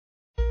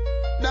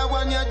That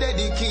one you're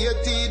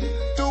dedicated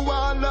to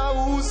all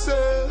of who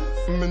say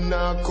me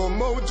nah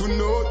come out to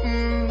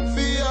nothing.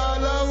 For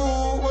all of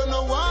who when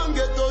no one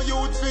get to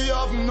youth fi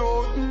have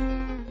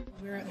nothing.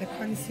 We're at the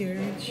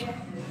concierge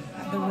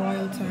at the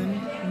Royalton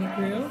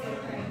Negril.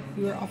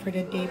 We were offered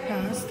a day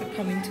pass to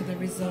come into the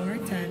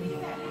resort and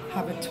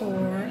have a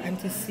tour and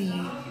to see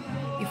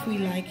if we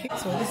like it.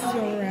 So this is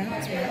where we're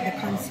at. We're at the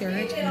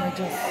concierge and we're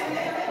just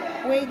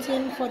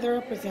waiting for the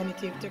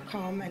representative to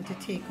come and to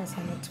take us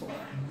on a tour.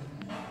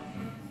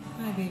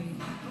 Hi, baby.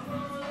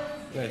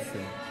 Let's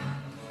see.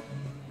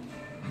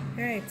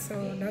 Alright,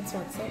 so that's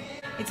what's up.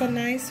 It's a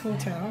nice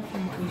hotel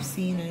from what we've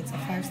seen, and it's a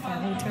 5-star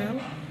hotel.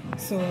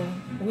 So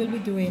we'll be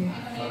doing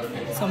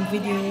some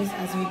videos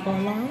as we go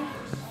along.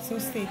 So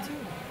stay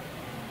tuned.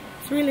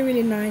 It's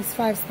really nice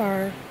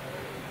 5-star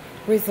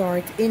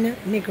resort in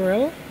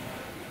Negril,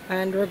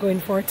 and we're going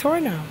for a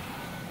tour now.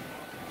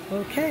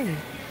 Okay.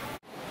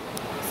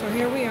 So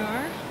here we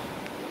are.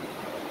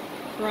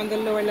 We're on the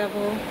lower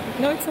level.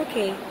 No, it's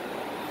okay.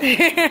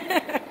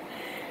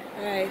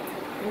 Right,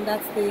 and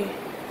that's the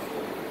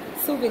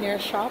souvenir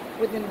shop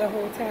within the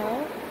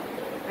hotel,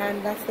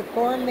 and that's the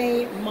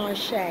gourmet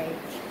marché.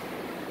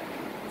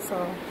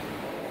 So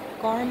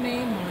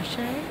gourmet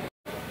marché.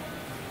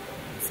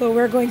 So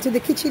we're going to the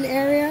kitchen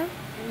area. No,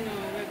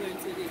 we're going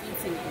to the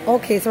eating area.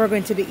 Okay, so we're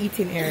going to the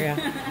eating area,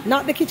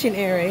 not the kitchen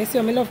area. You see,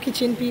 I love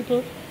kitchen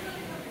people.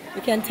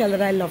 You can tell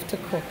that I love to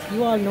cook.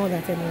 You all know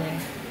that anyway.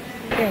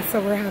 Yeah,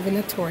 so we're having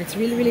a tour. It's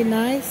really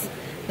nice.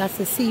 That's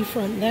the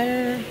seafront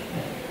there.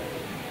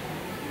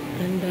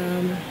 And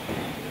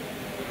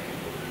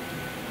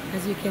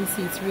as you can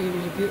see, it's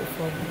really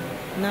beautiful.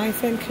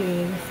 Nice and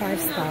clean,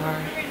 5-star.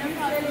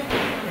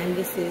 And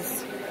this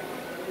is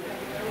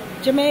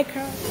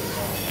Jamaica.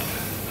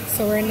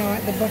 So we're now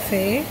at the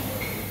buffet.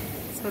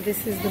 So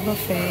this is the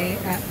buffet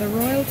at the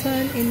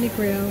Royalton in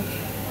Negril.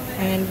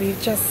 And we've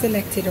just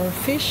selected our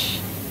fish.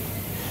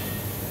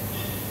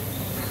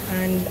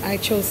 And I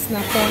chose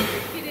snapper.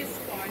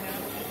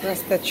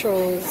 Rasta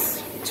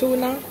chose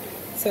tuna.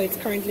 So it's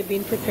currently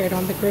being prepared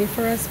on the grill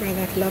for us by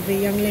that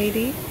lovely young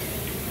lady.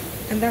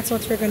 And that's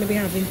what we're going to be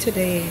having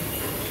today.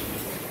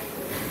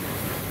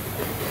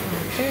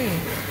 Okay.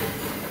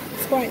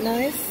 It's quite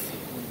nice.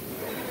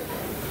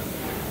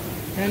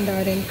 And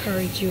I'd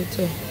encourage you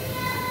to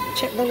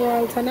check the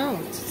Royalton out.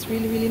 It's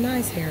really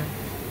nice here.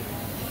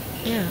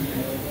 Yeah.